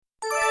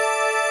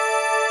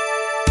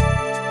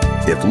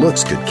if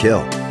looks could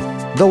kill.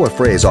 Though a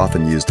phrase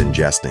often used in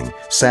jesting,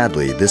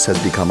 sadly, this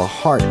has become a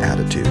heart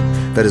attitude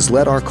that has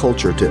led our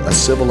culture to a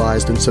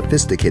civilized and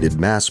sophisticated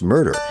mass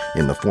murder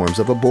in the forms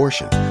of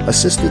abortion,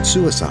 assisted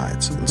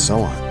suicides, and so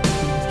on.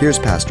 Here's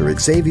Pastor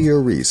Xavier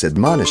Reese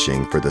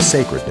admonishing for the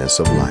sacredness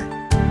of life.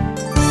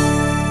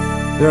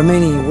 There are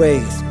many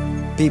ways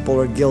people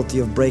are guilty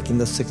of breaking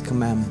the sixth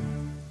commandment.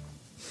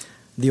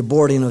 The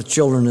aborting of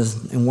children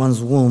in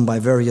one's womb by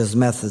various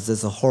methods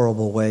is a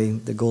horrible way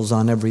that goes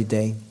on every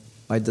day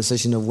by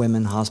decision of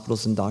women,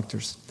 hospitals, and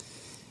doctors.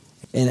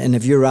 And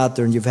if you're out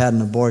there and you've had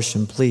an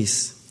abortion,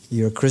 please,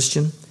 you're a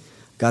Christian,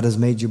 God has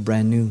made you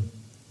brand new.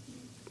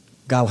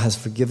 God has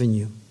forgiven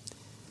you.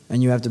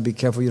 And you have to be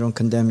careful you don't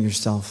condemn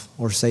yourself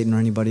or Satan or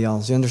anybody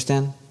else. You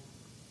understand?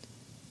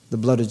 The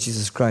blood of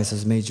Jesus Christ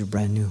has made you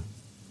brand new.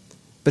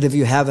 But if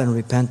you haven't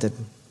repented,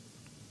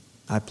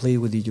 I plead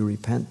with you to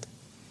repent,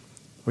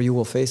 or you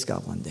will face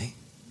God one day.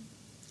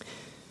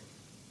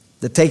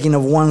 The taking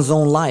of one's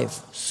own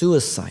life,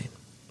 suicide.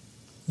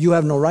 You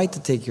have no right to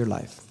take your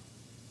life.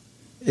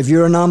 If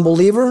you're a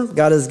non-believer,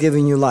 God has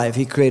given you life.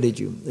 He created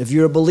you. If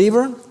you're a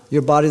believer,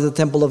 your body is the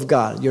temple of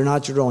God. You're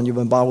not your own. You've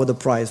been bought with a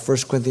price.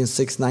 1 Corinthians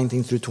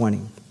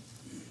 6:19-20.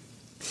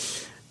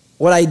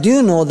 What I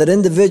do know that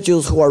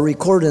individuals who are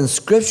recorded in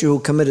Scripture who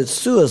committed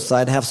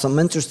suicide have some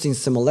interesting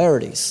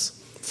similarities.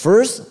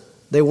 First,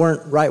 they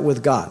weren't right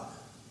with God.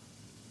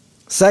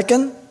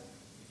 Second,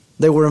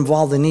 they were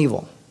involved in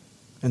evil.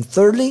 And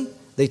thirdly,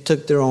 they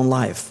took their own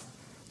life.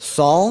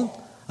 Saul,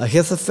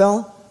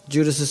 Ahithophel,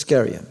 Judas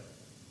Iscariot.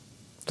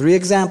 3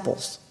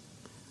 examples.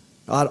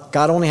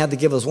 God only had to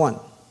give us one.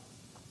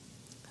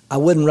 I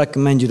wouldn't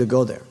recommend you to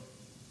go there.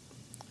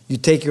 You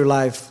take your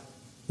life,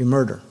 you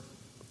murder.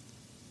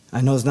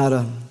 I know it's not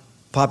a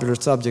popular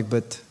subject,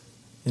 but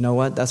you know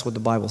what? That's what the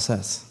Bible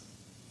says.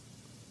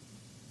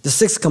 The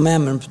sixth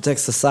commandment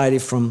protects society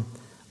from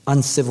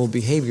uncivil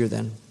behavior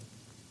then.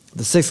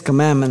 The sixth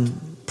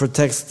commandment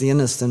protects the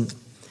innocent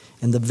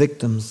and the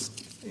victims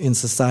in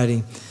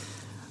society.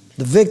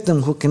 The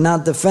victim who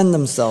cannot defend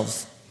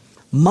themselves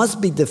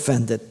must be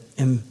defended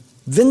and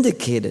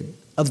vindicated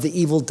of the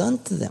evil done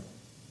to them.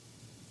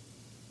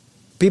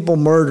 People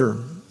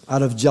murder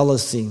out of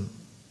jealousy.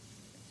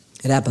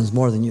 It happens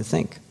more than you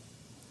think.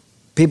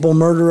 People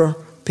murder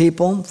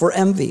people for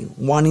envy,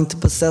 wanting to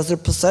possess their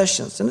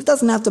possessions. And it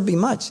doesn't have to be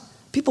much.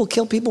 People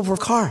kill people for a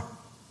car.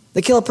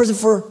 They kill a person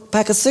for a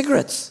pack of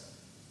cigarettes.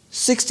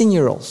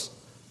 16-year-olds,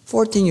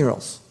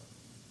 14-year-olds.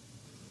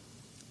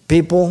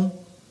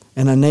 People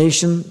in a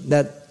nation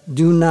that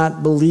do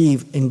not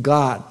believe in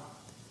God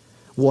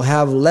will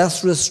have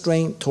less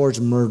restraint towards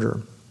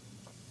murder.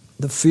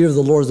 The fear of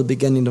the Lord is the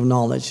beginning of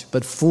knowledge,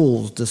 but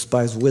fools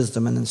despise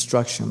wisdom and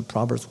instruction,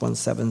 Proverbs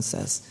 1:7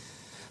 says.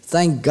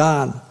 Thank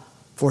God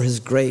for His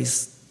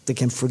grace that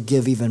can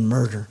forgive even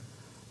murder.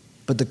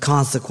 But the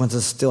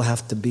consequences still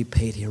have to be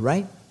paid here,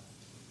 right?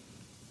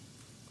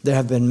 There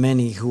have been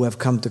many who have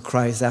come to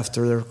Christ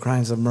after their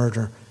crimes of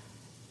murder,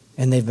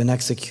 and they've been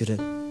executed.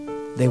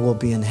 They will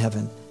be in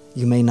heaven.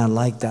 You may not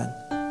like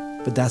that,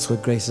 but that's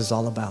what grace is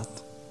all about.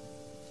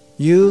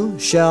 You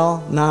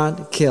shall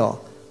not kill.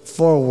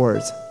 4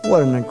 words.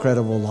 What an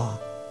incredible law.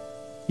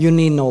 You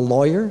need no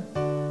lawyer.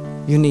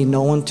 You need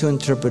no one to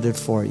interpret it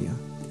for you.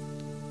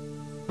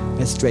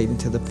 It's straight and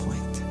to the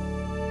point.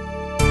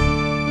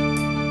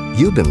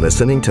 You've been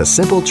listening to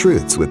Simple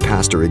Truths with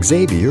Pastor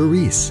Xavier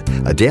Reese,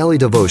 a daily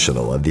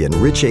devotional of the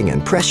enriching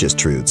and precious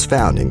truths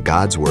found in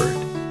God's Word.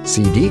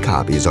 CD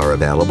copies are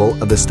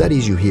available of the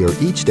studies you hear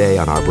each day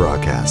on our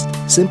broadcast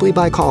simply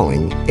by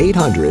calling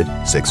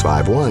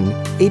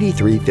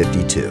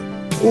 800-651-8352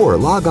 or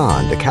log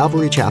on to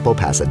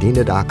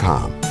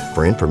CalvaryChapelPasadena.com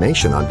for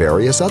information on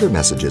various other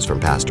messages from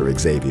Pastor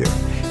Xavier.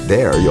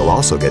 There, you'll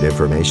also get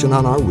information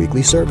on our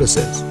weekly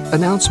services,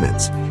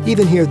 announcements,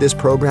 even hear this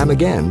program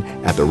again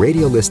at the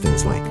radio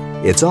listings link.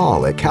 It's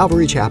all at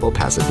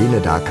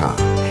CalvaryChapelPasadena.com.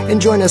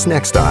 And join us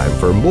next time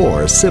for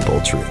more Simple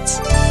Truths.